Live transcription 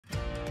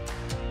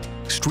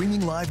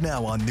Streaming live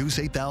now on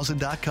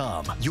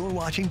News8000.com. You're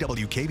watching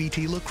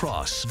WKBT La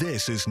Crosse.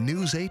 This is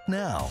News 8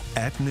 Now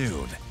at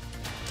noon.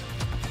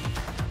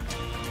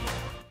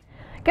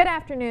 Good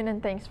afternoon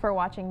and thanks for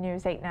watching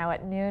News 8 Now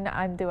at noon.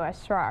 I'm Dua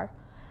Asrar.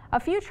 A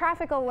few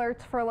traffic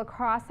alerts for La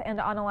Crosse and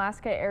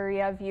Onalaska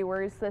area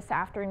viewers this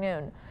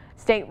afternoon.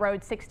 State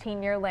Road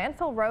 16 near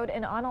Landfill Road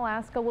in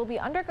Onalaska will be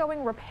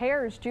undergoing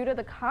repairs due to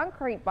the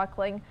concrete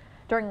buckling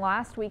during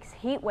last week's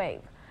heat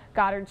wave.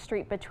 Goddard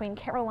Street between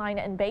Caroline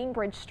and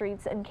Bainbridge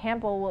Streets in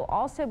Campbell will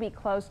also be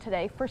closed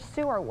today for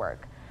sewer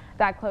work.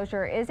 That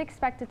closure is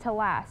expected to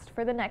last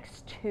for the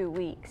next 2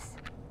 weeks.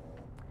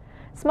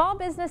 Small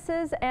business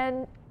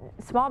and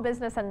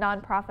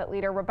nonprofit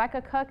leader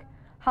Rebecca Cook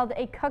held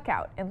a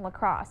cookout in La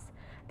Crosse.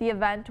 The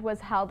event was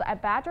held at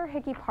Badger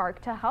Hickey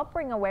Park to help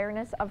bring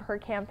awareness of her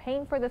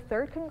campaign for the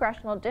 3rd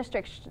Congressional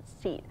District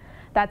seat.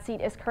 That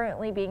seat is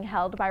currently being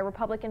held by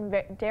Republican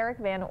Derek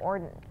Van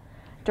Orden.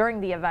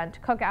 During the event,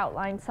 Cook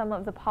outlined some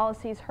of the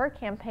policies her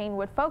campaign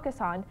would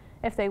focus on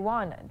if they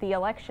won the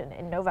election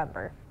in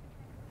November.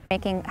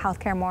 Making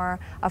healthcare more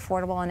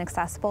affordable and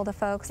accessible to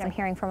folks. I'm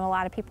hearing from a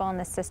lot of people in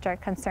this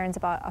district concerns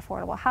about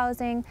affordable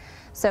housing.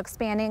 So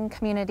expanding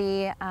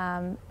community,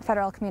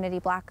 federal community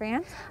block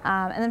grants.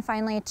 And then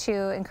finally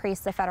to increase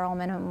the federal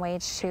minimum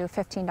wage to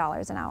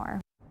 $15 an hour.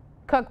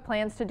 Cook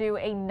plans to do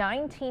a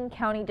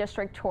 19-county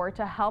district tour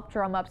to help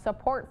drum up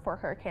support for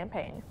her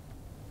campaign.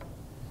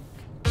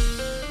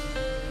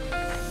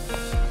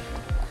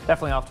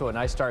 Definitely off to a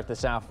nice start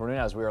this afternoon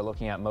as we are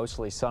looking at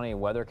mostly sunny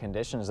weather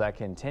conditions that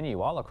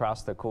continue all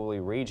across the Coulee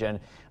region.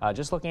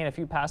 Just looking at a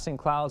few passing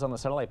clouds on the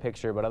satellite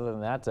picture, but other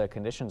than that,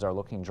 conditions are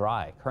looking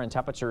dry. Current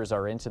temperatures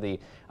are into the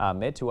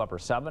mid to upper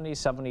 70s,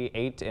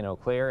 78 in Eau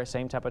Claire.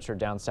 Same temperature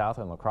down south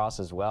in La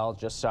Crosse as well,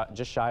 just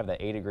shy of the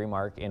 80-degree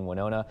mark in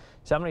Winona.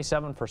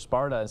 77 for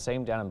Sparta, and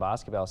same down in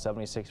Boscobel.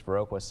 76 for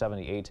Oakwood,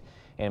 78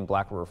 in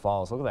Black River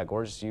Falls. Look at that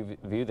gorgeous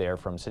view there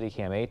from City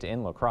Cam 8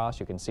 in La Crosse.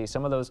 You can see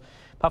some of those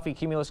puffy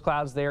cumulus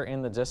clouds there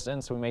in the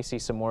distance. We may see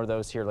some more of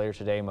those here later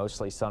today.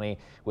 Mostly sunny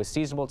with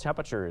seasonable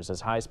temperatures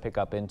as highs pick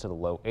up into the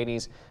low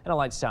 80s and a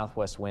light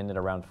southwest wind at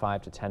around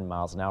 5 to 10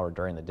 miles an hour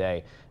during the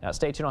day. Now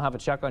stay tuned. I'll have a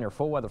check on your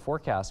full weather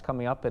forecast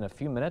coming up in a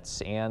few minutes,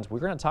 and we're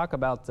going to talk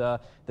about the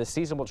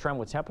seasonable trend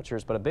with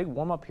temperatures, but a big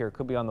warm up here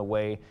could be on the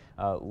way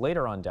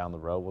later on down the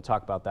road. We'll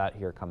talk about that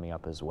here coming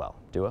up as well.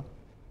 Dua?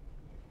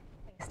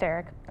 Thanks,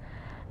 Derek.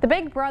 The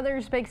Big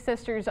Brothers Big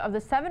Sisters of the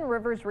Seven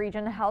Rivers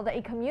region held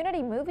a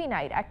community movie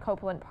night at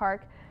Copeland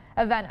Park.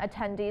 Event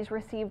attendees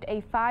received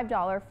a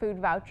 $5 food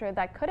voucher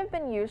that could have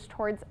been used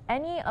towards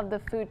any of the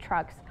food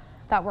trucks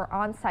that were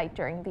on site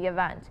during the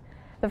event.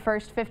 The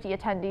first 50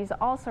 attendees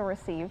also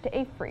received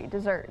a free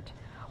dessert.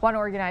 One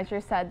organizer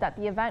said that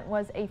the event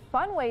was a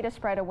fun way to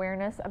spread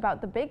awareness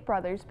about the Big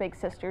Brothers Big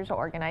Sisters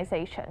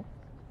organization.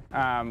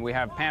 We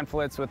have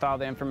pamphlets with all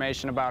the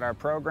information about our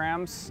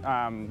programs,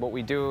 what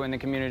we do in the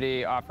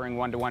community, offering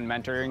one-to-one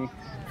mentoring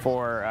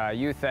for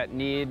youth that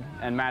need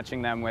and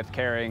matching them with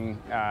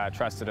caring,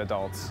 trusted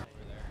adults.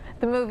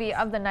 The movie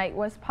of the night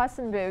was Puss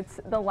in Boots: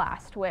 The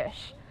Last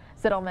Wish.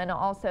 Zittelman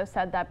also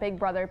said that Big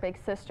Brother Big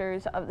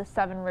Sisters of the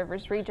Seven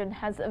Rivers region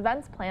has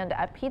events planned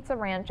at Pizza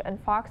Ranch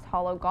and Fox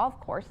Hollow Golf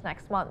Course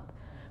next month.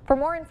 For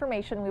more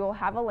information, we will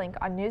have a link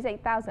on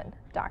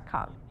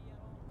News8000.com.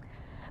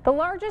 The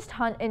largest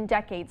hunt in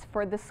decades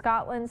for the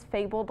Scotland's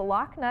fabled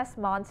Loch Ness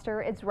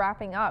Monster is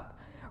wrapping up.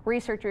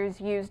 Researchers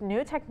used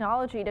new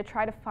technology to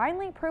try to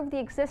finally prove the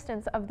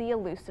existence of the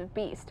elusive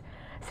beast.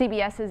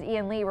 CBS's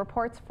Ian Lee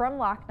reports from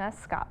Loch Ness,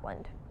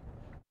 Scotland.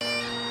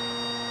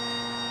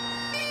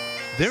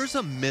 There's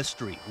a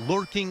mystery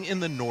lurking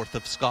in the north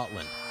of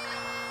Scotland.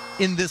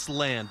 In this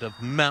land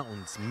of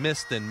mountains,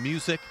 mist, and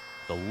music,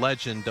 the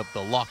legend of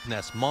the Loch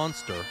Ness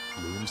Monster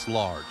looms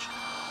large.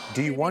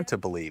 Do you want to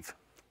believe?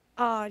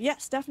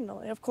 Yes,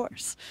 definitely, of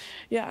course.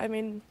 Yeah, I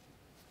mean,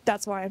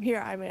 that's why I'm here.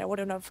 I mean, I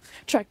wouldn't have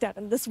trekked out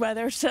in this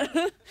weather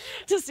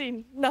to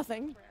see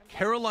nothing.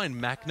 Caroline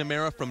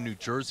McNamara from New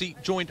Jersey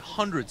joined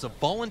hundreds of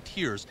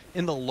volunteers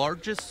in the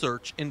largest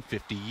search in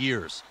 50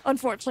 years.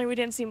 Unfortunately, we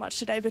didn't see much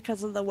today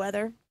because of the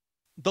weather.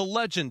 The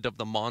legend of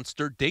the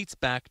monster dates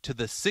back to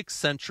the 6th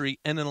century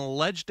and an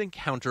alleged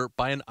encounter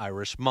by an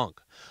Irish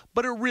monk.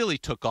 But it really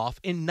took off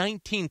in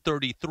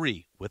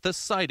 1933 with a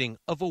sighting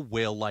of a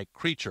whale-like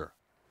creature.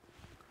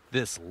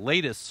 This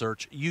latest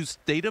search used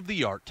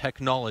state-of-the-art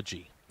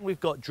technology. We've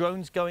got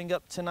drones going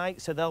up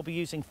tonight, so they'll be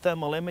using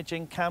thermal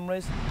imaging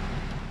cameras.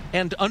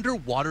 And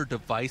underwater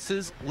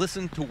devices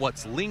listen to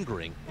what's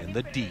lingering in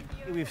the deep.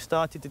 We've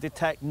started to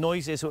detect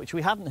noises which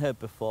we hadn't heard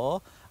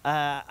before,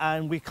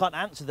 and we can't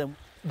answer them.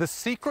 The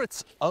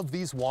secrets of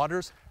these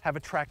waters have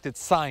attracted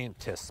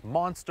scientists,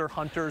 monster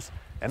hunters,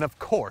 and of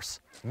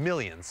course,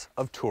 millions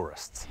of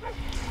tourists.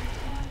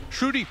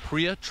 Trudy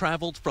Priya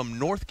traveled from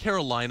North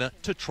Carolina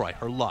to try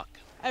her luck.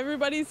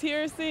 Everybody's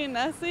here seeing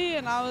Nessie,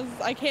 and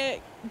I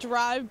can't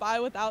drive by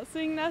without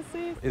seeing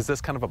Nessie. Is this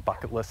kind of a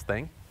bucket list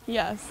thing?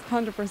 Yes,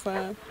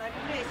 100%.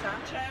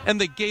 And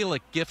the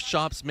Gaelic gift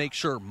shops make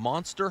sure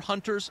monster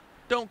hunters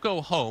don't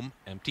go home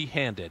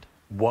empty-handed.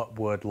 What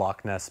would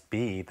Loch Ness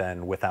be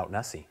then without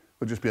Nessie?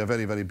 would just be a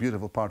very, very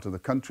beautiful part of the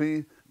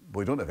country.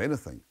 We don't have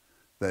anything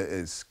that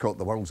is caught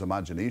the world's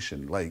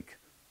imagination like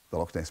the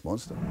Loch Ness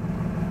Monster.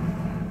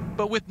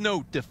 But with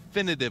no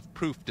definitive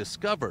proof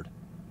discovered,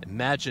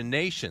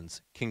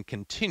 imaginations can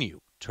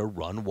continue to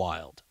run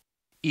wild.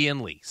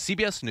 Ian Lee,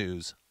 CBS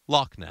News,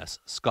 Loch Ness,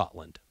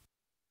 Scotland.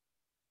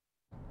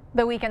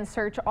 The weekend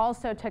search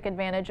also took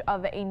advantage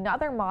of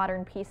another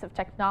modern piece of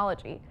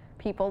technology,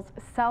 people's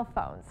cell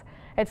phones.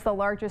 It's the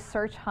largest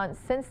search hunt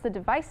since the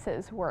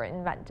devices were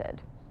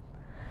invented.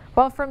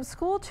 Well, from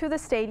school to the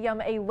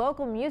stadium, a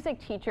local music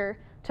teacher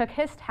took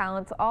his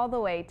talents all the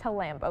way to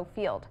Lambeau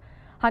Field.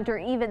 Hunter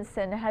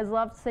Evenson has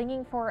loved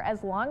singing for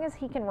as long as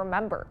he can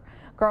remember.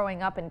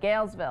 Growing up in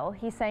Galesville,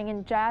 he sang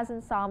in jazz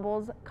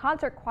ensembles,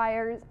 concert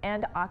choirs,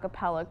 and a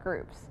cappella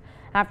groups.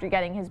 After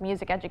getting his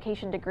music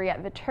education degree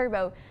at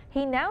Viterbo,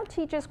 he now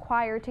teaches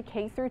choir to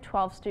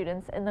K-12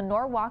 students in the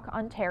Norwalk,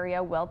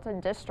 Ontario, Wilton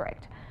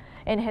district.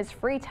 In his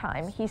free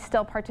time, he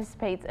still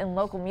participates in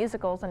local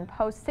musicals and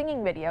posts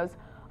singing videos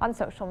on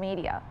social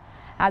media.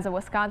 As a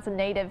Wisconsin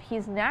native,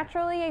 he's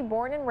naturally a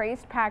born and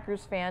raised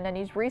Packers fan, and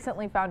he's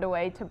recently found a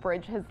way to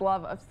bridge his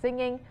love of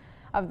singing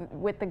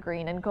with the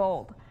green and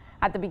gold.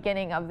 At the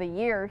beginning of the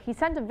year, he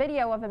sent a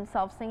video of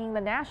himself singing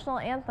the national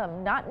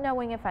anthem, not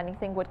knowing if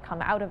anything would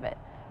come out of it.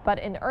 But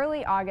in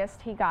early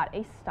August, he got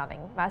a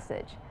stunning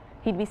message.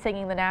 He'd be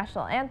singing the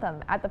national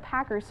anthem at the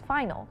Packers'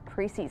 final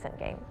preseason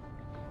game.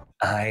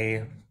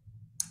 I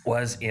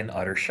was in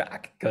utter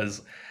shock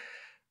because,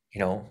 you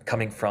know,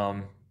 coming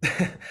from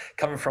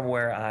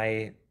where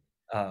I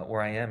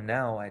am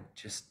now, I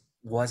just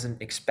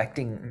wasn't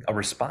expecting a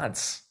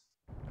response.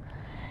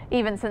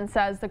 Evenson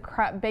says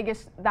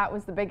that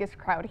was the biggest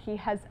crowd he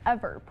has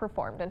ever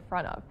performed in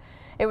front of.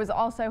 It was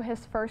also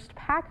his first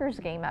Packers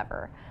game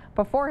ever.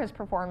 Before his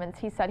performance,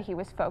 he said he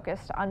was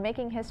focused on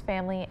making his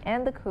family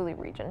and the Coulee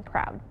region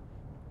proud.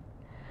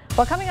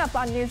 Well, coming up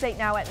on News 8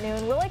 Now at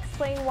noon, we'll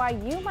explain why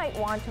you might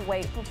want to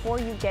wait before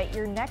you get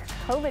your next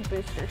COVID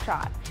booster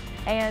shot.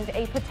 And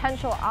a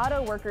potential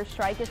auto worker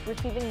strike is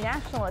receiving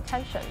national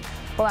attention.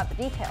 We'll have the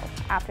details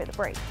after the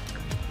break.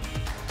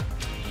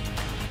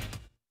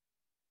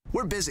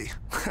 We're busy.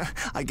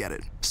 I get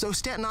it. So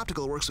Stanton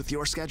Optical works with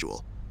your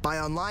schedule. Buy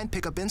online,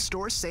 pick up in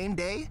store same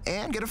day,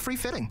 and get a free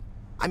fitting.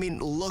 I mean,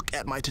 look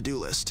at my to-do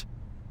list.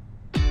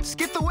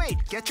 Skip the wait.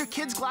 Get your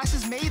kids'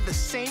 glasses made the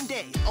same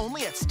day,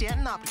 only at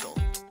Stanton Optical.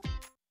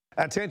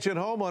 Attention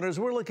homeowners,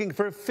 we're looking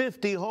for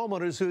 50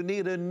 homeowners who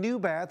need a new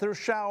bath or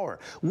shower.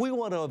 We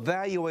want to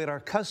evaluate our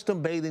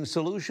custom bathing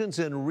solutions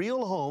in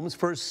real homes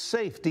for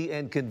safety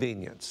and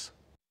convenience.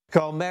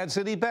 Call Mad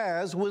City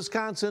Baths,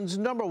 Wisconsin's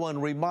 #1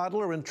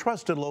 remodeler and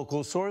trusted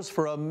local source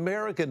for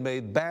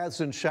American-made baths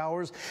and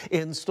showers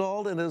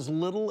installed in as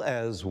little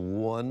as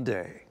 1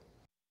 day.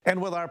 And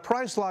with our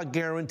Price Lock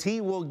guarantee,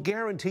 we'll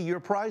guarantee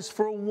your price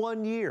for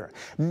 1 year.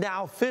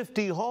 Now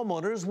 50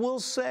 homeowners will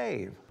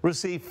save.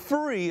 Receive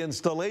free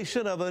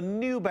installation of a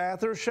new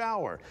bath or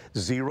shower.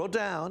 0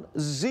 down,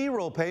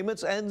 0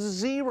 payments, and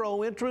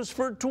 0 interest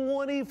for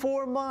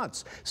 24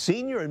 months.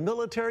 Senior and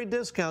military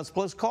discounts,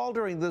 plus call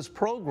during this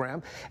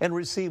program and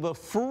receive a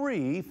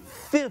free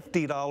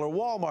 $50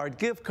 Walmart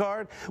gift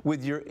card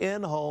with your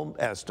in-home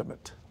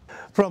estimate.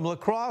 From La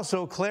Crosse,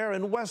 Eau Claire,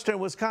 and western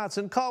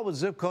Wisconsin, call with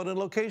zip code and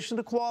location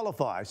to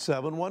qualify.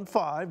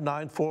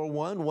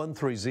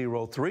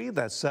 715-941-1303.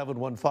 That's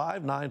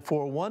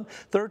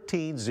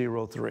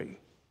 715-941-1303.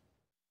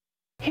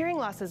 Hearing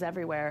loss is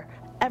everywhere.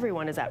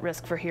 Everyone is at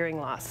risk for hearing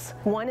loss.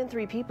 1 in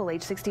 3 people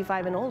age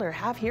 65 and older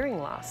have hearing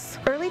loss.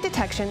 Early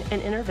detection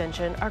and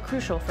intervention are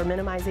crucial for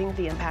minimizing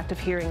the impact of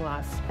hearing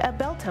loss. At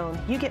Beltone,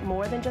 you get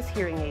more than just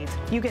hearing aids.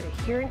 You get a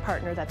hearing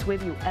partner that's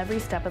with you every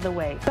step of the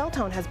way.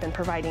 Beltone has been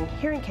providing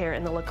hearing care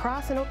in the La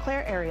Crosse and Eau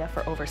Claire area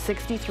for over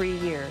 63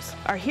 years.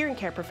 Our hearing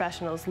care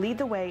professionals lead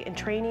the way in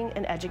training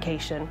and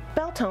education.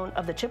 Beltone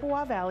of the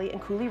Chippewa Valley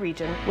and Coulee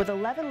region, with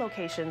 11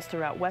 locations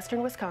throughout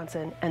western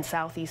Wisconsin and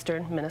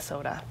southeastern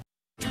Minnesota.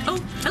 Oh,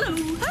 hello.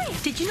 Hi.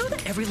 Did you know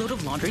that every load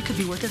of laundry could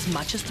be worth as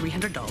much as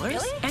 $300?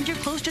 Really? And your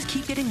clothes just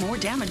keep getting more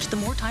damaged the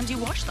more times you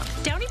wash them.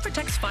 Downy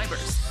protects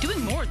fibers,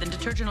 doing more than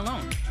detergent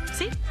alone.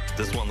 See?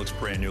 This one looks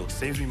brand new.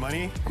 Saves me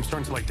money. I'm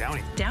starting to like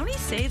Downy. Downy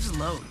saves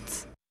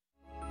loads.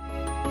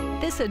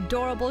 This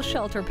adorable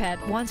shelter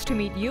pet wants to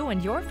meet you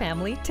and your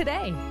family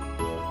today.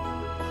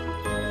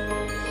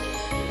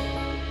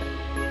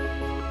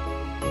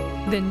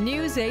 The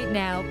News 8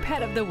 Now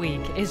Pet of the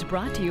Week is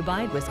brought to you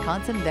by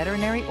Wisconsin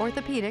Veterinary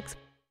Orthopedics.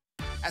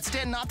 At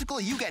Stanton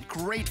Optical, you get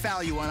great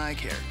value on eye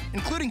care,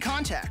 including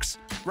contacts.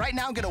 Right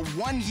now, get a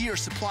 1-year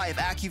supply of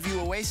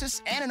AccuView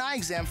Oasis and an eye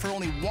exam for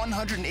only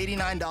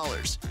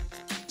 $189.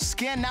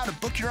 Scan now to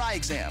book your eye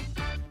exam.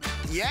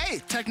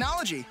 Yay,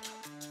 technology!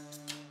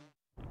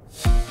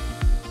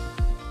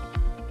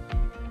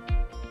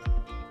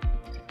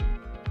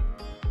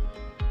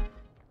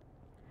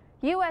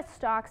 U.S.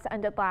 stocks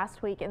ended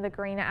last week in the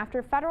green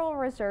after Federal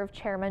Reserve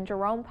Chairman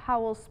Jerome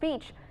Powell's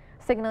speech,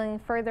 signaling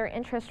further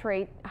interest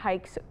rate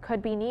hikes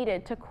could be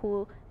needed to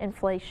cool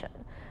inflation.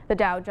 The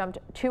Dow jumped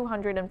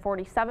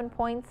 247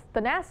 points, the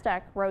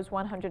Nasdaq rose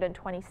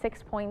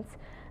 126 points,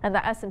 and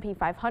the S&P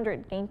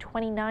 500 gained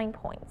 29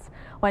 points.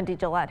 Wendy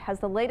Gillette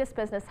has the latest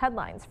business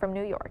headlines from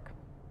New York.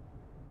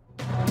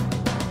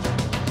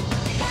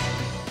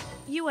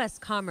 U.S.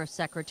 Commerce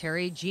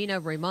Secretary Gina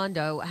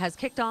Raimondo has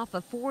kicked off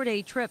a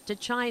 4-day trip to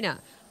China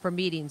for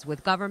meetings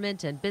with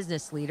government and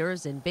business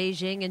leaders in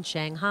Beijing and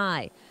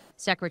Shanghai.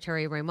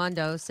 Secretary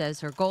Raimondo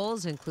says her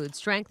goals include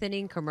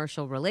strengthening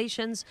commercial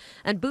relations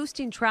and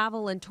boosting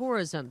travel and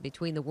tourism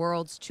between the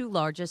world's two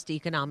largest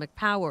economic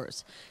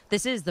powers.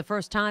 This is the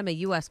first time a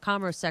U.S.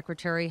 Commerce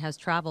Secretary has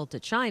traveled to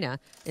China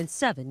in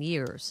 7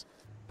 years.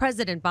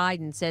 President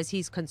Biden says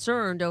he's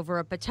concerned over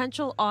a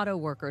potential auto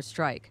worker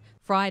strike.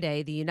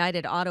 Friday, the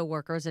United Auto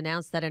Workers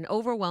announced that an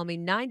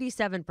overwhelming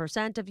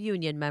 97% of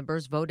union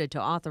members voted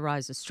to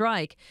authorize a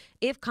strike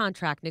if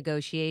contract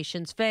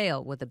negotiations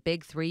fail with the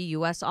big three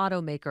U.S.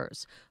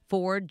 automakers,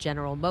 Ford,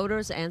 General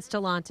Motors, and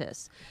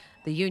Stellantis.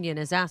 The union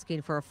is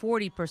asking for a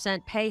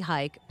 40% pay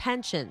hike,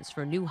 pensions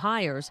for new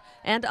hires,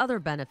 and other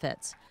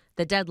benefits.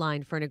 The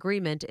deadline for an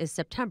agreement is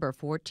September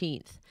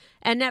 14th.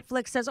 And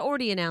Netflix has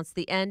already announced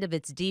the end of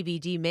its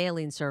DVD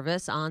mailing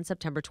service on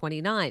September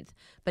 29th.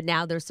 But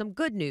now there's some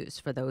good news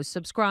for those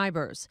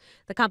subscribers.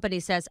 The company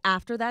says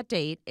after that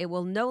date, it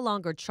will no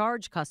longer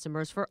charge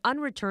customers for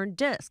unreturned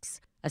discs,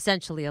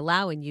 essentially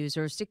allowing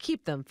users to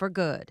keep them for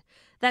good.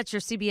 That's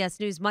your CBS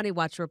News Money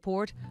Watch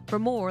report. For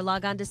more,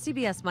 log on to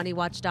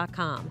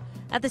cbsmoneywatch.com.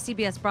 At the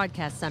CBS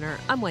Broadcast Center,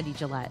 I'm Wendy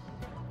Gillette.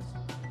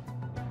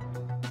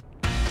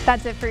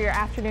 That's it for your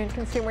afternoon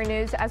consumer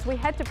news. As we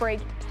head to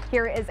break,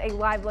 here is a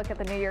live look at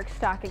the New York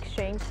Stock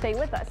Exchange. Stay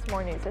with us.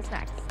 More news is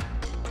next.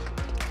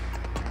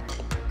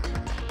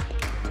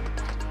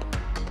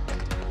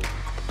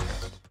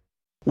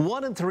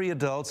 One in 3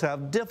 adults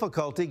have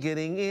difficulty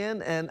getting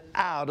in and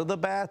out of the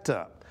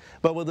bathtub.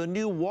 But with a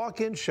new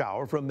walk-in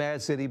shower from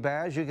Mad City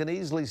Baths, you can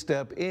easily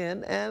step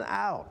in and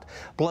out.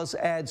 Plus,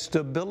 add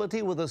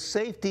stability with a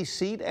safety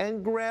seat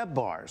and grab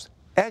bars.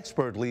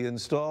 Expertly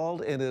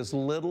installed in as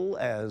little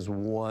as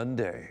 1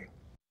 day.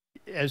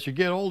 As you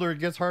get older, it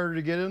gets harder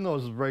to get in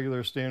those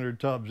regular standard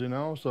tubs, you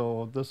know,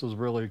 so this is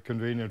really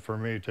convenient for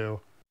me too.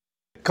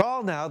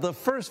 Call now. The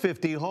first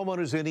 50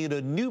 homeowners who need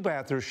a new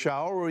bath or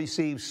shower will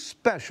receive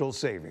special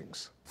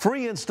savings.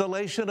 Free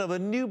installation of a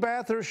new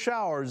bath or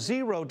shower,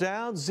 0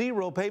 down,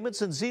 0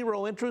 payments, and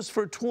 0 interest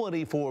for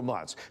 24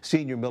 months.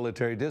 Senior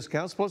military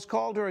discounts, plus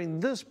call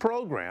during this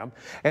program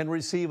and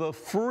receive a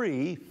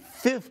free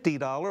 $50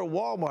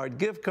 Walmart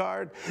gift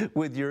card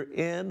with your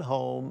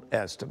in-home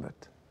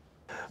estimate.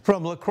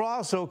 From La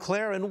Crosse, Eau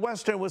Claire, and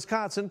western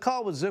Wisconsin,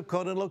 call with zip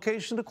code and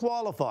location to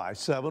qualify.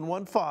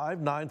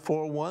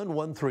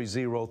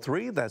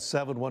 715-941-1303. That's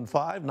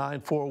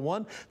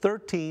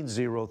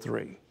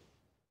 715-941-1303.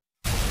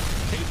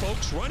 Hey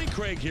folks, Ronnie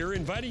Craig here,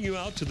 inviting you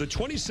out to the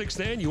 26th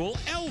annual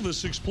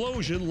Elvis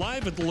Explosion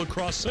live at the La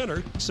Crosse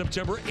Center,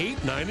 September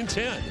 8, 9, and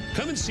 10.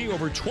 Come and see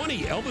over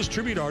 20 Elvis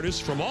tribute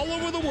artists from all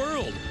over the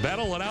world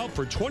battle it out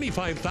for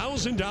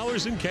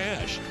 $25,000 in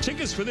cash.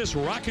 Tickets for this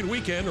rockin'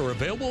 weekend are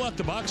available at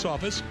the box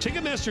office,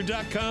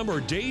 Ticketmaster.com,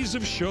 or Days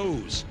of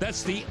Shows.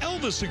 That's the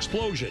Elvis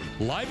Explosion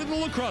live at the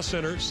La Crosse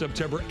Center,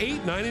 September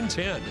 8, 9, and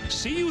 10.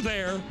 See you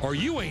there, or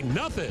you ain't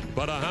nothing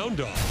but a hound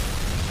dog.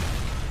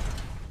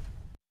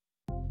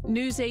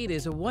 News 8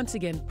 is once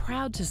again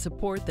proud to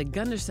support the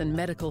Gunderson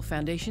Medical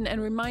Foundation and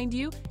remind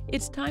you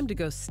it's time to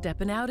go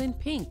stepping out in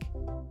pink.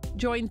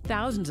 Join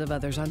thousands of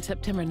others on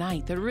September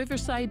 9th at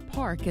Riverside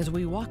Park as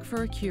we walk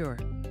for a cure.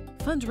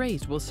 Funds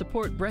raised will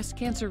support breast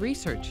cancer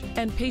research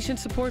and patient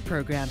support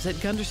programs at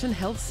Gunderson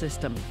Health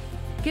System.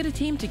 Get a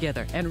team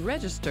together and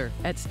register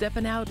at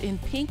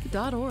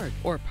steppenoutinpink.org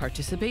or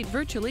participate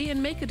virtually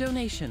and make a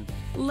donation.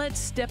 Let's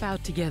step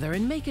out together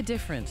and make a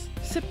difference.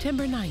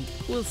 September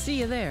 9th. We'll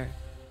see you there.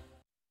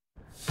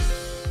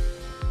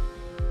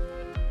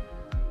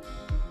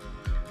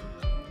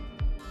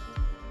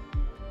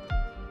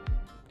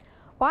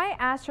 Why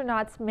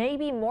astronauts may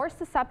be more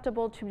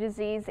susceptible to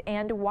disease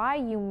and why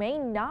you may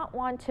not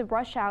want to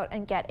rush out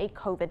and get a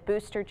COVID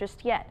booster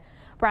just yet.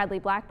 Bradley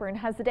Blackburn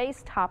has the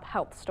day's top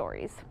health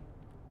stories.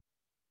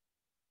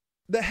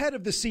 The head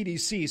of the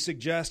CDC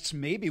suggests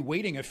maybe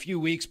waiting a few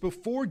weeks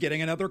before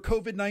getting another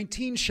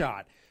COVID-19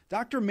 shot.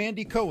 Dr.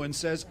 Mandy Cohen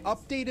says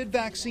updated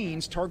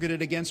vaccines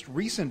targeted against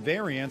recent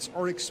variants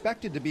are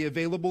expected to be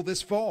available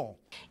this fall.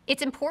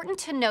 It's important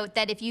to note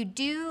that if you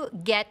do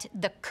get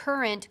the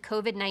current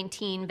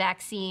COVID-19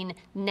 vaccine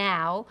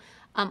now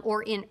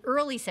or in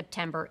early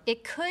September,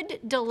 it could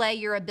delay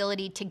your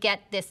ability to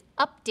get this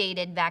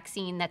updated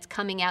vaccine that's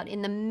coming out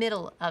in the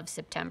middle of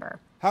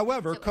September.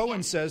 However,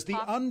 Cohen says the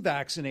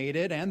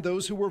unvaccinated and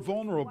those who were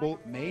vulnerable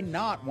may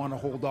not want to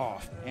hold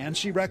off, and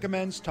she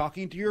recommends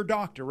talking to your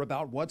doctor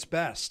about what's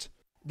best.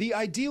 The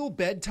ideal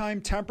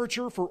bedtime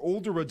temperature for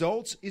older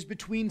adults is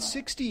between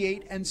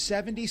 68 and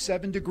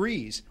 77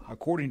 degrees,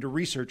 according to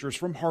researchers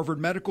from Harvard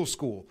Medical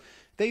School.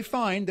 They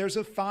find there's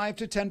a 5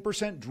 to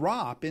 10%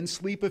 drop in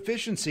sleep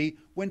efficiency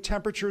when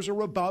temperatures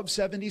are above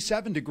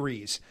 77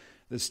 degrees.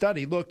 The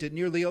study looked at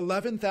nearly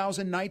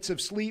 11,000 nights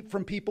of sleep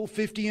from people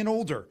 50 and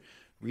older.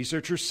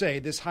 Researchers say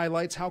this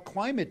highlights how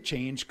climate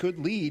change could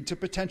lead to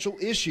potential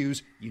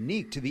issues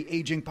unique to the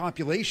aging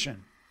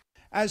population.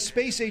 As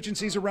space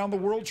agencies around the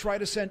world try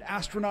to send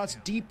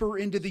astronauts deeper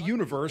into the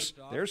universe,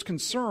 there's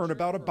concern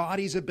about a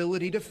body's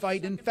ability to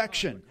fight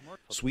infection.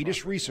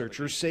 Swedish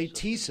researchers say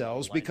T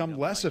cells become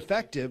less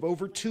effective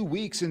over 2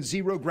 weeks in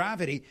zero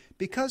gravity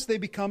because they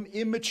become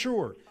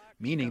immature,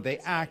 meaning they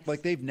act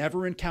like they've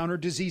never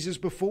encountered diseases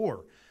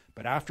before.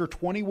 But after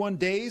 21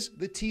 days,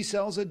 the T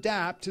cells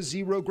adapt to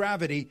zero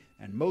gravity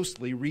and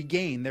mostly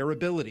regain their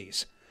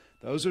abilities.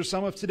 Those are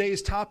some of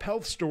today's top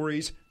health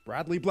stories.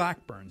 Bradley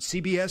Blackburn,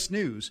 CBS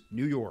News,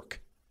 New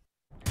York.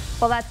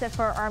 Well, that's it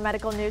for our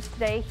medical news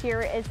today. Here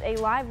is a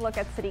live look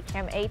at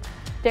CityCam 8.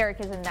 Derek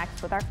is in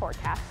next with our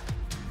forecast.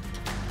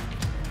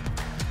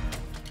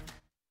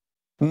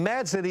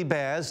 Mad City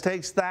Baths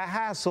takes the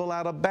hassle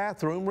out of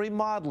bathroom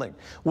remodeling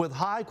with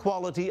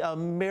high-quality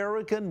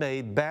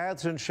American-made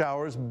baths and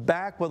showers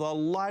back with a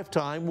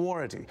lifetime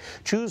warranty.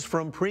 Choose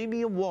from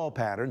premium wall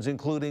patterns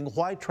including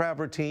white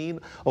travertine,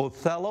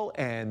 Othello,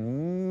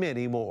 and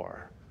many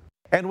more.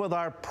 And with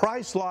our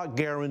price lock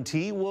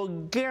guarantee,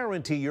 we'll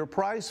guarantee your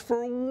price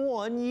for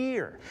 1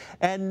 year.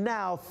 And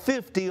now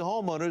 50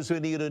 homeowners who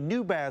need a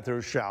new bath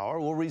or shower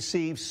will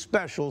receive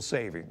special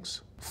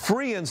savings.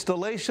 Free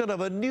installation of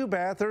a new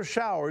bath or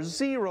shower,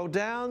 0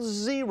 down,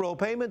 0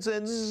 payments,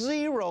 and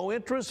 0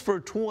 interest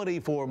for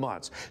 24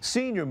 months.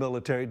 Senior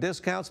military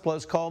discounts,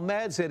 plus call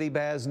Mad City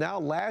Baths now.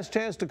 Last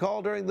chance to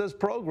call during this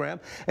program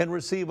and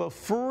receive a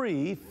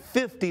free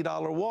 $50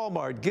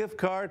 Walmart gift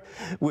card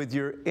with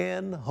your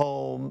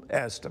in-home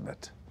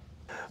estimate.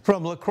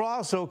 From La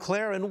Crosse, Eau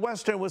Claire, in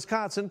western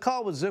Wisconsin,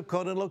 call with zip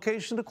code and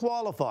location to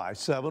qualify.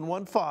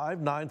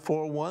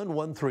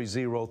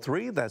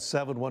 715-941-1303. That's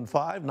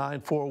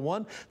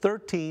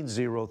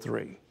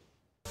 715-941-1303.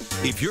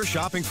 If you're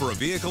shopping for a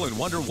vehicle and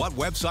wonder what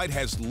website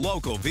has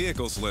local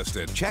vehicles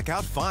listed, check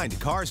out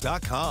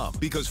FindCars.com,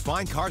 because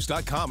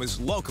FindCars.com is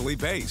locally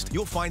based.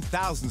 You'll find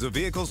thousands of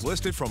vehicles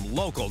listed from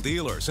local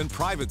dealers and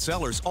private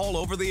sellers all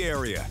over the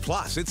area.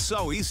 Plus, it's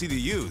so easy to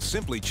use.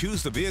 Simply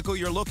choose the vehicle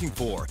you're looking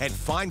for, and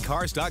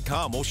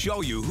FindCars.com will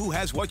show you who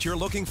has what you're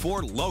looking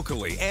for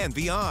locally and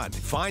beyond.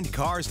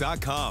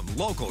 FindCars.com,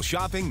 local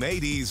shopping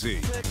made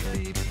easy.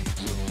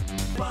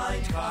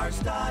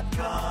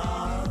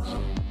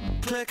 FindCars.com.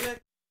 Click.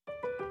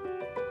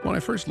 When I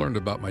first learned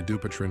about my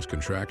Dupuytren's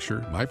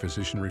contracture, my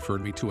physician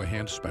referred me to a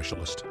hand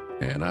specialist.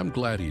 And I'm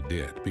glad he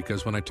did,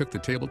 because when I took the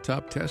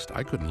tabletop test,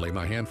 I couldn't lay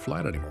my hand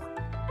flat anymore.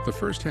 The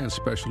first hand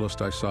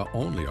specialist I saw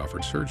only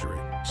offered surgery.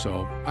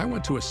 So I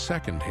went to a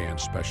second hand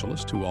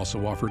specialist who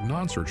also offered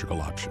non-surgical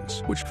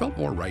options, which felt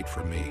more right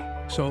for me.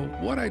 So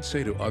what I'd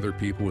say to other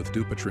people with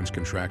Dupuytren's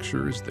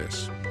contracture is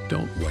this: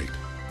 don't wait.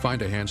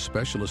 Find a hand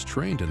specialist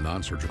trained in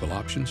non-surgical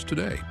options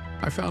today.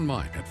 I found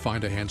mine at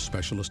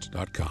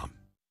findahandspecialist.com.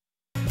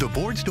 The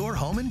Board Store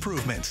Home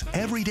Improvements.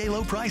 Everyday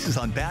low prices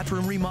on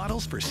bathroom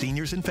remodels for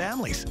seniors and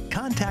families.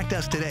 Contact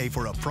us today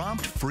for a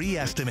prompt free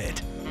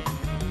estimate.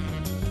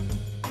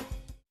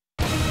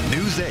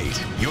 News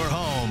 8, your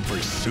home for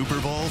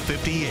Super Bowl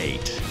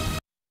 58.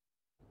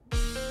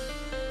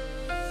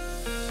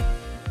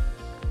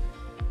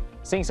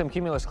 Seeing some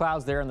cumulus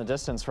clouds there in the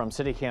distance from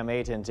CityCam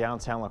 8 in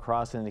downtown La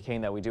Crosse,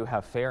 indicating that we do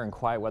have fair and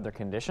quiet weather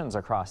conditions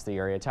across the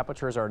area.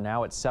 Temperatures are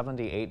now at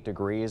 78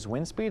 degrees.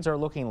 Wind speeds are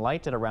looking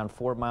light at around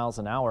 4 miles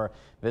an hour.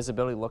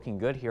 Visibility looking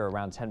good here,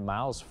 around 10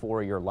 miles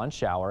for your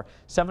lunch hour.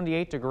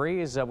 78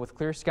 degrees with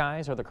clear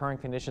skies are the current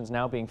conditions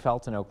now being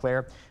felt in Eau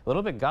Claire. A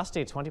little bit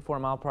gusty,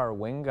 24-mile-per-hour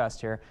wind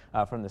gust here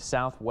from the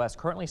southwest.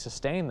 Currently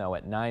sustained, though,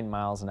 at 9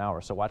 miles an hour.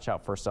 So watch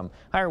out for some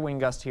higher wind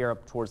gust here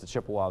up towards the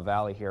Chippewa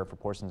Valley here for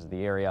portions of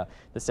the area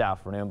this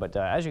afternoon. But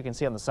as you can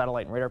see on the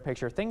satellite and radar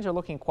picture, things are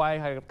looking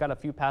quiet. I've got a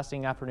few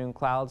passing afternoon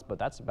clouds, but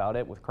that's about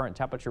it with current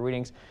temperature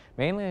readings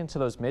mainly into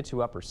those mid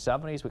to upper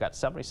 70s. We got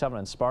 77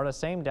 in Sparta,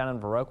 same down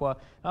in Viroqua,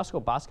 and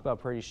also Basketball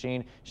Prairie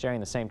Sheen sharing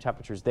the same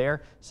temperatures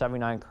there.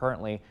 79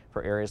 currently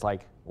for areas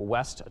like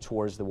west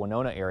towards the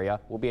Winona area.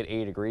 We'll be at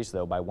 80 degrees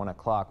though by 1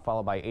 o'clock,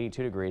 followed by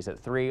 82 degrees at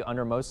 3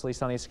 under mostly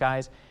sunny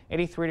skies.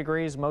 83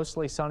 degrees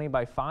mostly sunny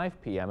by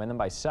 5 p.m. and then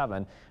by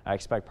 7 I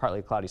expect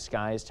partly cloudy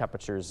skies.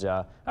 Temperatures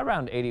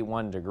around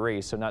 81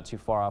 degrees, so not too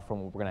far off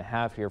from what we're going to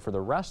have here for the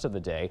rest of the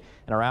day.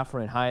 And our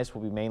afternoon highs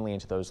will be mainly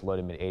into those low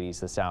to mid 80s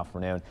this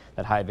afternoon.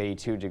 That high of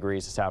 82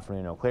 degrees this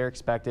afternoon, Eau Claire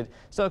expected.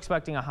 Still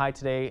expecting a high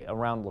today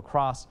around La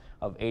Crosse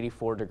of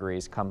 84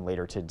 degrees come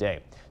later today.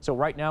 So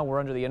right now we're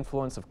under the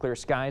influence of clear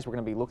skies. We're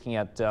going to be looking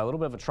at a little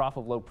bit of a trough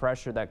of low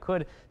pressure that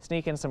could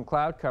sneak in some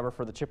cloud cover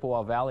for the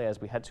Chippewa Valley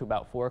as we head to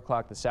about 4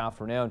 o'clock this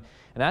afternoon.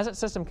 And as that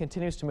system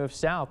continues to move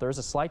south, there's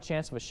a slight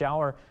chance of a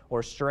shower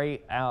or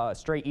stray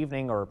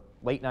evening or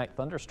late night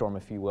thunderstorm,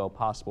 if you will,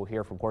 possible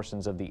here for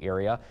portions of the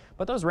area.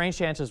 But those rain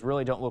chances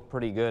really don't look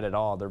pretty good at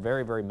all. They're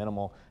very, very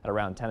minimal at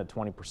around 10 to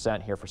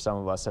 20% here for some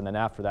of us. And then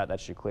after that, that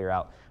should clear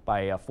out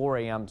by 4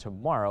 a.m.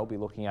 tomorrow. Be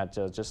looking at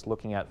just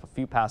looking at a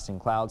few passing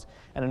clouds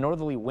and a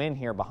northerly wind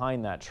here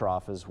behind that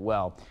trough as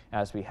well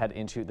as we head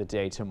into the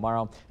day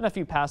tomorrow. And a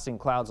few passing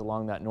clouds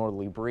along that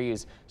northerly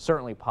breeze,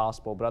 certainly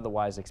possible, but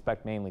otherwise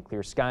expect mainly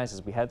clear skies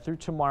as we head through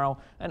tomorrow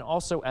and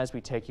also as we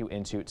take you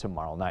into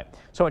tomorrow night.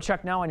 So a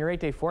check now on your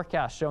 8-day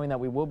forecast showing that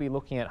we will be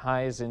looking at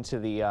highs into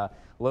the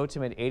low to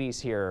mid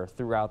 80s here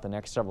throughout the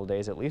next several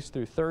days, at least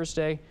through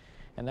Thursday.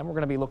 And then we're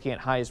going to be looking at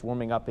highs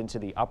warming up into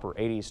the upper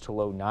 80s to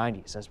low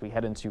 90s as we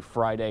head into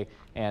Friday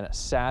and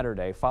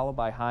Saturday, followed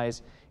by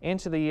highs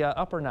into the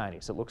upper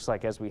 90s. It looks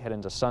like as we head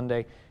into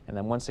Sunday, and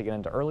then once again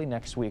into early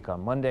next week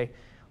on Monday,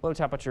 low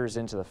temperatures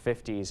into the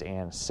 50s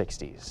and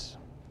 60s.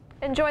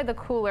 Enjoy the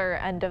cooler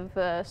end of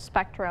the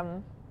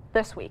spectrum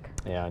this week.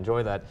 Yeah,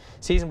 enjoy that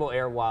seasonable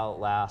air while it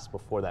lasts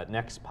before that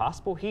next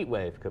possible heat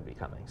wave could be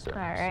coming soon. All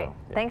right. So,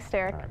 yeah. Thanks,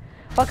 Derek. All right.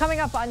 Well, coming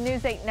up on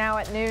News 8 Now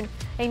at noon,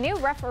 a new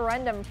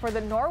referendum for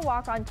the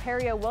Norwalk,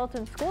 Ontario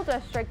Wilton School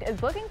District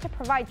is looking to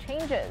provide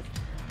changes.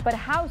 But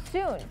how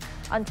soon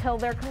until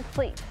they're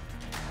complete?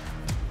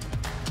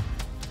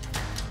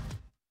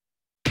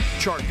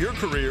 Chart your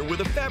career with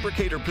a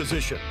fabricator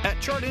position at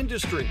Chart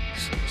Industries.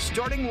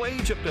 Starting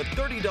wage up to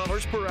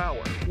 $30 per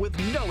hour with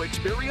no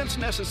experience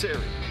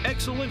necessary.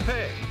 Excellent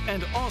pay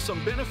and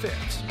awesome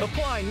benefits.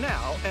 Apply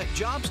now at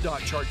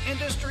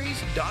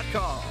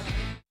jobs.chartindustries.com.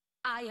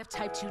 I have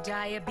type 2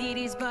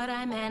 diabetes, but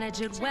I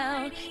manage it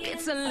well.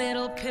 It's a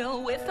little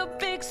pill with a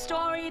big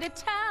story to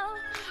tell.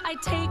 I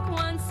take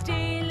once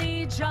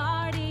daily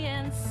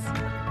Jardiance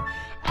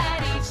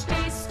at each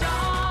day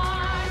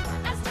start.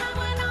 As time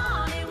went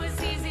on, it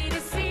was easy to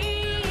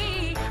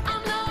see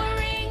I'm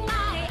lowering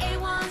my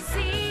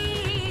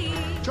A1C.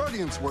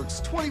 Jardiance works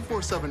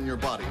 24/7 in your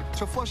body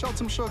to flush out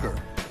some sugar.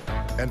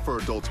 And for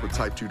adults with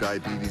type 2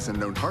 diabetes and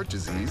known heart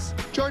disease,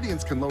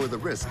 Jardiance can lower the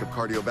risk of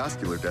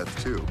cardiovascular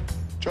death too.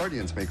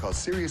 Jardiance may cause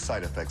serious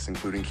side effects,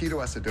 including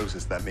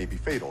ketoacidosis that may be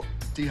fatal,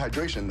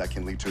 dehydration that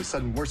can lead to a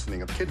sudden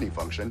worsening of kidney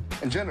function,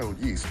 and genital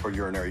yeast or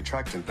urinary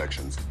tract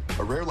infections.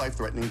 A rare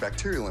life-threatening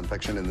bacterial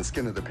infection in the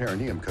skin of the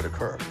perineum could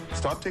occur.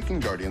 Stop taking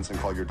Jardiance and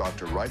call your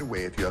doctor right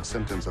away if you have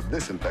symptoms of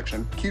this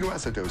infection,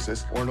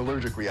 ketoacidosis, or an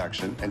allergic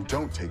reaction, and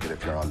don't take it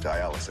if you're on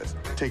dialysis.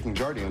 Taking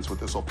Jardiance with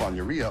the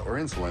sulfonylurea or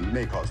insulin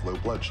may cause low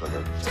blood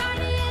sugar.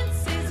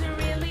 Jardiance is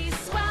really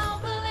swell,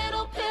 the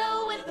little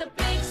pill with the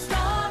big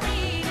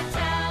story to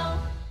tell.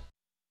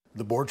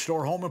 The Board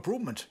Store Home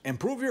Improvements.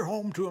 Improve your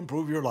home to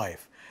improve your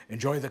life.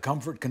 Enjoy the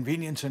comfort,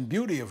 convenience, and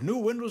beauty of new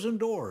windows and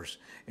doors.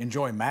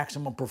 Enjoy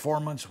maximum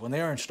performance when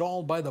they are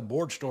installed by the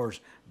Board Store's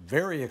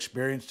very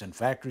experienced and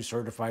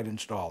factory-certified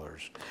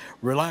installers.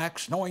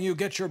 Relax knowing you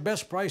get your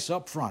best price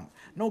up front.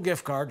 No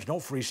gift cards, no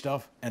free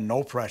stuff, and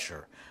no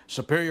pressure.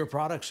 Superior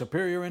product,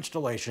 superior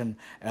installation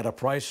at a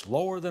price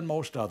lower than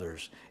most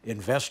others.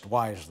 Invest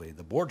wisely.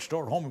 The Board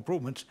Store Home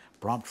Improvements,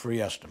 prompt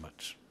free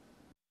estimates.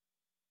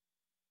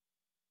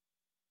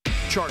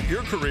 Chart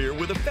your career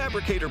with a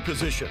fabricator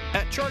position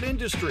at Chart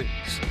Industries.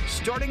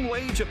 Starting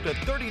wage up to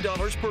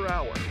 $30 per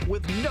hour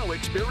with no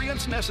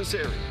experience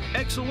necessary.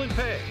 Excellent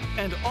pay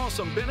and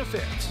awesome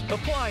benefits.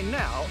 Apply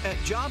now at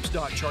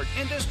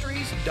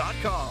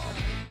jobs.chartindustries.com.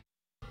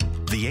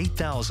 The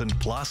 8000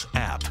 Plus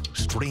app.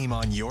 Stream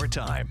on your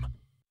time.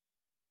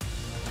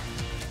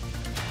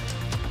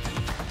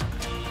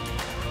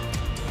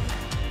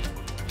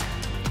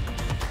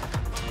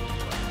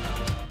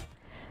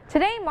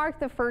 Today marked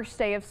the first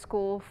day of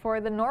school for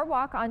the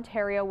Norwalk,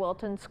 Ontario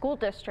Wilton School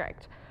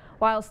District.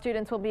 While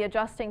students will be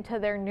adjusting to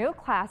their new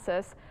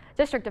classes,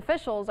 district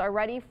officials are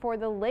ready for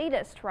the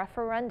latest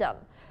referendum.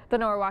 The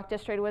Norwalk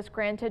district was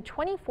granted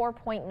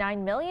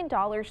 $24.9 million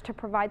to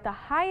provide the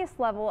highest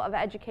level of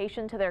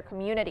education to their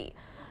community.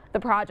 The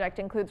project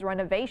includes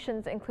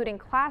renovations, including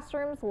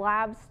classrooms,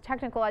 labs,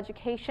 technical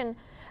education,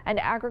 and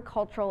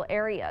agricultural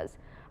areas.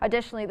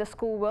 Additionally, the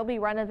school will be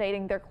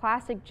renovating their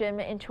classic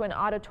gym into an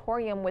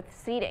auditorium with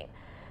seating,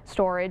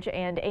 storage,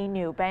 and a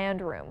new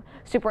band room.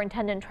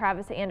 Superintendent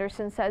Travis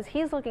Anderson says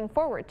he's looking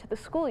forward to the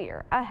school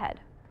year ahead.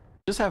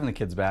 Just having the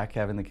kids back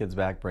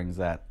brings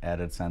that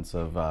added sense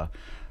of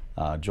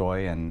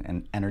joy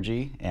and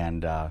energy,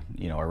 and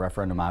you know, our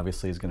referendum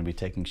obviously is going to be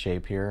taking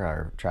shape here.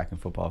 Our track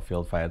and football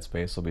field, Fayette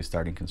Space, will be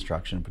starting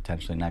construction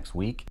potentially next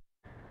week.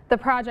 The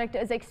project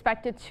is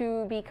expected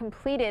to be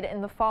completed in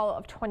the fall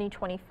of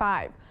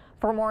 2025.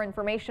 For more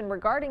information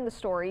regarding the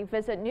story,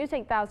 visit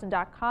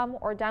news8000.com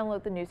or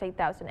download the News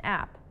 8000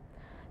 app.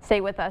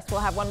 Stay with us. We'll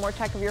have one more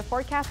check of your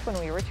forecast when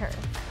we return.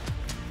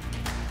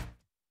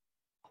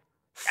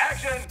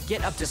 Action!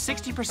 Get up to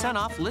 60%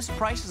 off list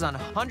prices on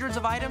hundreds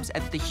of items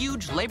at the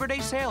huge Labor Day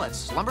sale at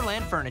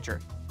Slumberland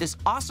Furniture. This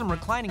awesome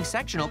reclining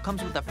sectional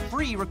comes with a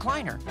free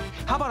recliner.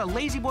 How about a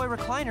Lazy Boy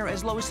recliner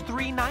as low as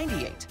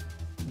 $398?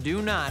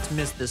 Do not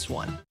miss this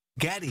one.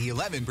 Get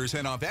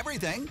 11% off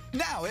everything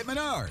now at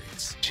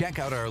Menards. Check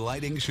out our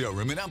lighting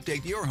showroom and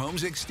update your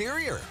home's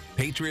exterior.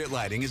 Patriot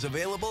Lighting is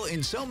available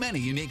in so many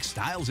unique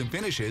styles and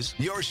finishes,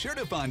 you're sure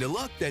to find a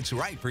look that's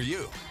right for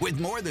you. With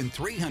more than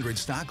 300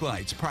 stock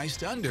lights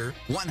priced under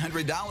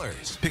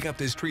 $100. Pick up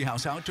this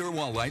Treehouse Outdoor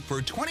Wall Light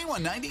for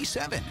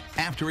 $21.97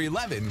 after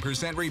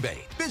 11%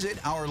 rebate.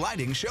 Visit our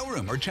lighting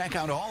showroom or check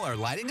out all our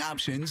lighting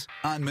options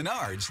on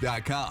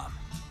Menards.com.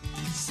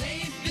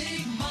 Save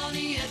big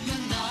money at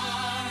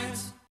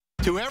Menards.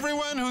 To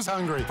everyone who's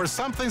hungry for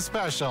something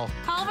special,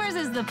 Culver's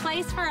is the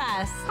place for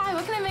us. Hi,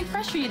 what can I make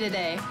fresh for you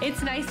today?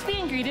 It's nice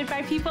being greeted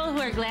by people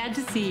who are glad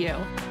to see you.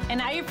 And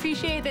I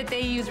appreciate that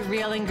they use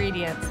real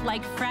ingredients,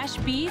 like fresh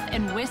beef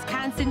and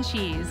Wisconsin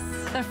cheese.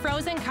 The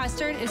frozen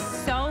custard is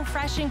so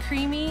fresh and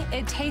creamy,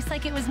 it tastes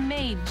like it was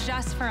made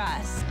just for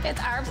us.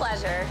 It's our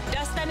pleasure.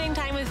 Just spending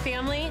time with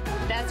family,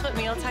 that's what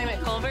mealtime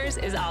at Culver's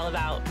is all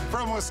about.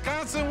 From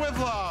Wisconsin with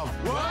love,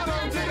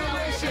 welcome to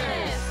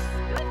Delicious!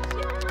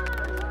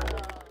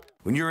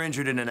 When you're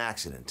injured in an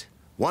accident,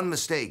 one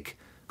mistake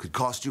could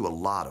cost you a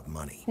lot of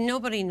money.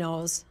 Nobody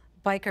knows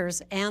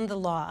bikers and the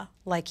law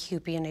like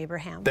Hupy and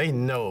Abraham. They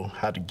know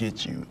how to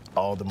get you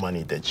all the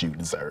money that you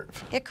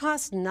deserve. It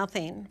costs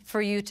nothing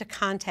for you to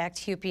contact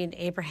Hupy and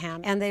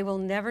Abraham, and they will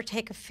never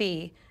take a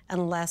fee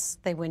unless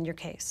they win your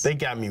case. They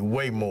got me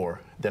way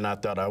more than I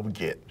thought I would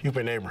get.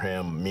 Hupy and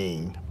Abraham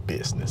mean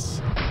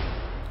business.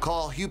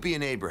 Call Hupy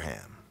and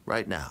Abraham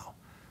right now.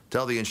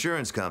 Tell the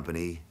insurance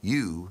company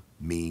you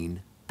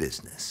mean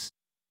business.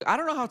 I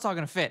don't know how it's all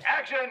gonna fit.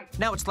 Action!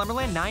 Now at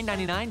Slumberland,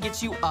 $9.99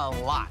 gets you a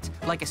lot.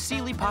 Like a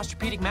Sealy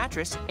Posturepedic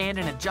mattress and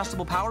an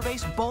adjustable power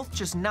base, both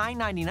just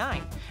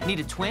 $9.99. Need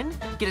a twin?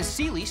 Get a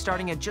Sealy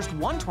starting at just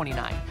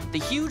 $129. The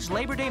huge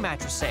Labor Day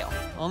mattress sale.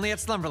 Only at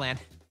Slumberland.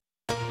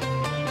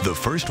 The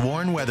First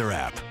Warn Weather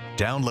app.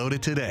 Download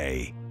it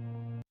today.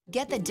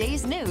 Get the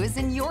day's news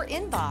in your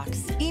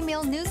inbox.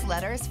 Email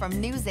newsletters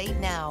from News 8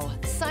 Now.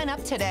 Sign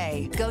up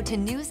today. Go to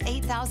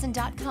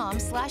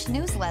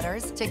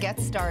news8000.com/newsletters to get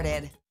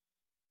started.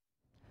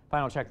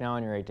 Final check now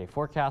on your 8-day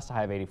forecast. A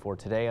high of 84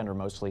 today under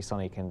mostly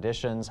sunny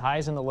conditions.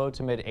 Highs in the low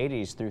to mid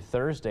 80s through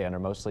Thursday under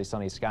mostly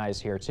sunny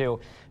skies here too.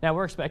 Now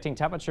we're expecting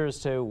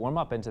temperatures to warm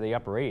up into the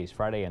upper 80s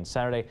Friday and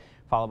Saturday,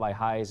 followed by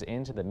highs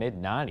into the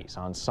mid 90s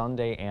on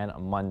Sunday and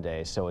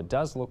Monday. So it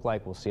does look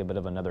like we'll see a bit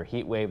of another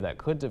heat wave that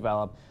could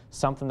develop,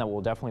 something that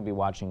we'll definitely be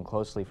watching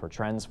closely for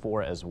trends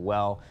for as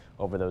well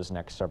over those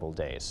next several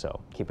days.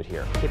 So keep it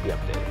here. Keep you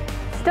updated.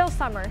 Still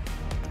summer.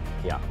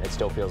 Yeah, it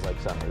still feels like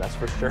summer, that's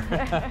for sure.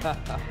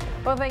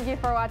 Well, thank you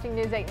for watching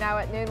News 8 Now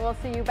at noon. We'll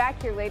see you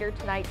back here later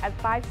tonight at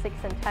 5, 6,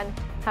 and 10.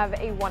 Have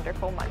a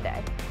wonderful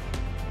Monday.